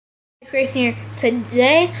Grayson here.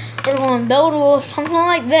 Today we're going to build a little something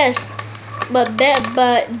like this, but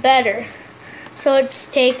better. So let's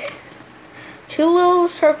take two little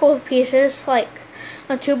circle pieces, like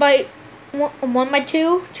a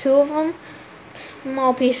 1x2, two of them,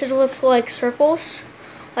 small pieces with like circles,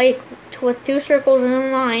 like with two circles in a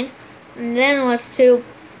line, and then let's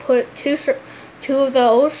put two of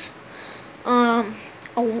those, a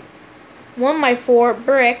 1x4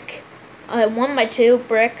 brick, a 1x2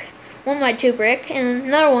 brick. 1x2 brick and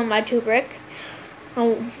another 1x2 brick,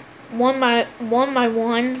 a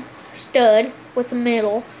 1x1 stud with the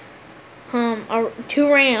middle,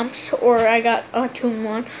 two ramps, or I got a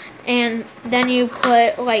 2-in-1, and then you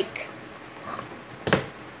put like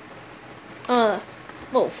a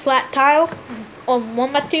little flat tile of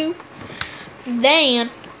 1x2. Then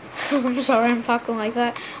I'm sorry I'm talking like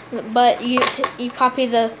that, but you copy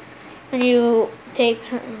and you take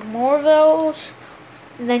more of those.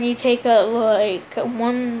 Then you take a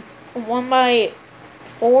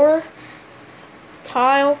 1x4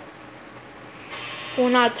 tile, well,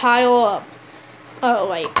 not tile,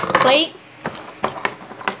 like plate.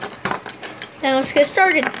 Now let's get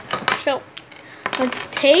started. So let's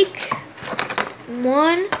take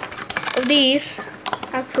one of these,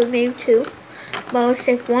 actually maybe two, but let's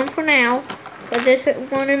take one for now. Put this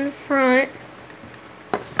one in the front.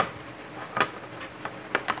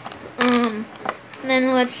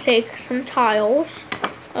 Then let's take some tiles.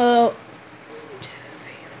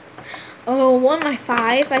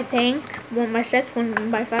 1x5, I think. 1x6,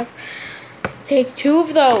 1x5. Take two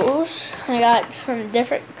of those. I got some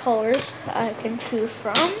different colors I can choose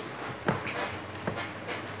from,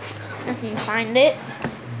 if you find it.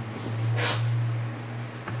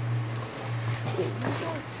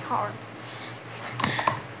 Hard.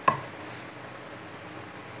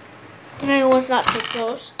 And let's not take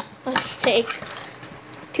those. Let's take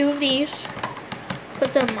two of these,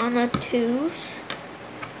 put them on the twos,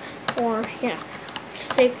 or yeah,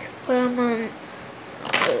 put them on,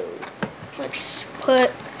 let's put,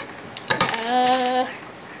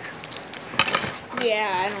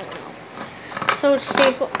 yeah, I don't know. So let's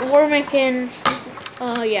take, we're making,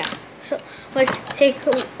 yeah, so let's take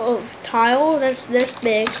a tile that's this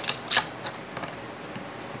big,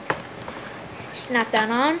 snap that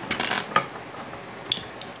on,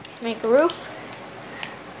 make a roof.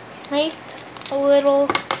 Make a little,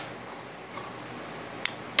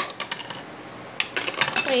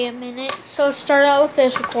 wait a minute, so start out with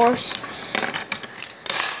this, of course.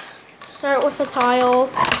 Start with the tile,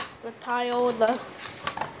 the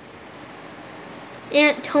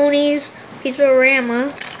Aunt Tony's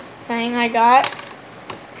Pizzarama thing I got,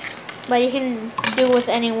 but you can do with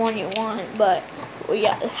any one you want, but well,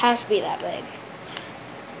 yeah, it has to be that big.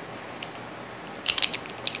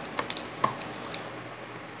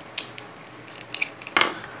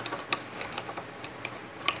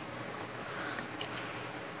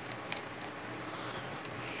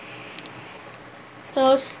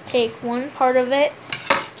 So let's take one part of it,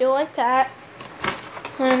 do like that,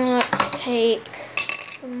 and we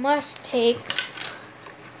must take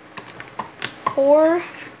 4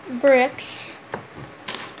 bricks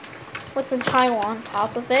with a tile on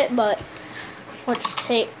top of it, but let's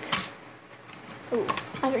take,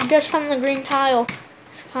 just from the green tile,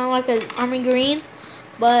 it's kind of like an army green,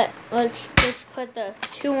 but let's just put the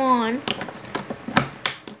 2 on.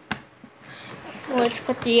 Let's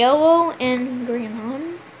put the yellow and green on.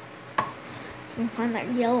 You can find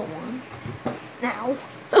that yellow one now.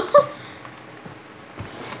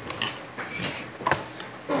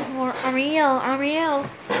 More army yellow.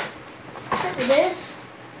 There it is.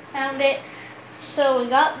 Found it. So we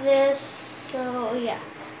got this. So yeah.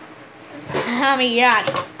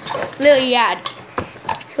 Little yad.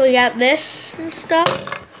 So we got this and stuff.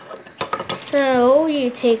 So you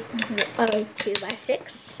take a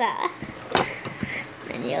 2x6.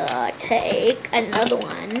 And you'll take another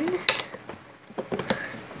one,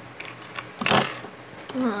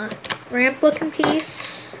 ramp looking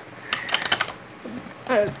piece,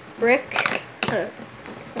 a brick, a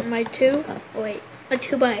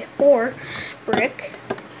 2x4 brick.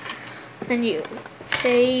 Then you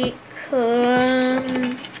take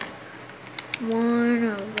one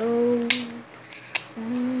of those,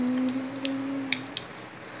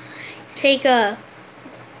 take a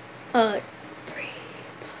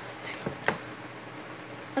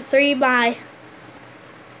 3x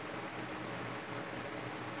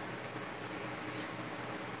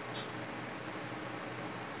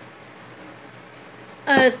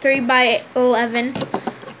a 3x11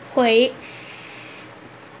 plate.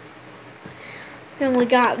 Then we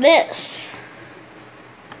got this.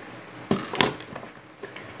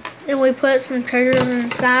 Then we put some treasures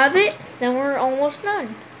inside of it. Then we're almost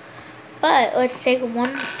done. But let's take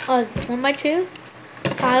one by two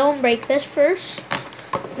tile and break this first.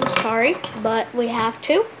 I'm sorry, but we have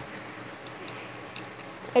to.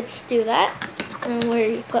 Let's do that. And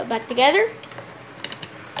we put it back together.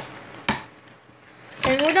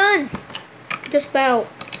 And we're done. Just about.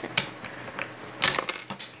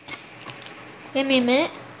 Give me a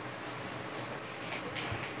minute.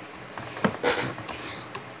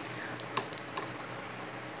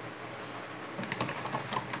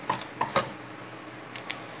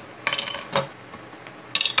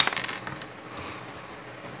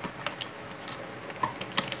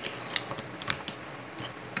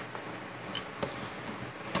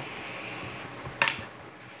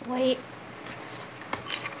 Wait.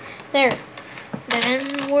 There.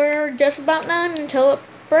 Then we're just about done until it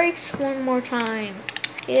breaks one more time.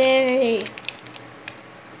 Yay.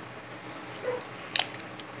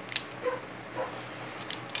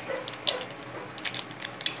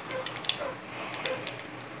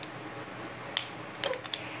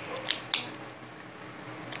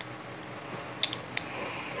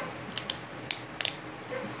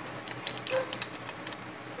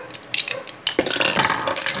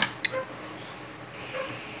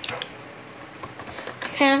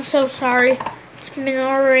 Okay, I'm so sorry. It's been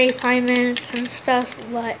already 5 minutes and stuff,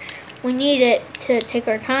 but we need it to take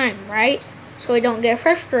our time, right? So we don't get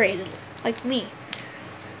frustrated, like me.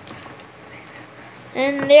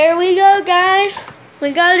 And there we go, guys.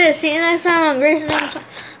 We got it. See you next time on Grayson Blog.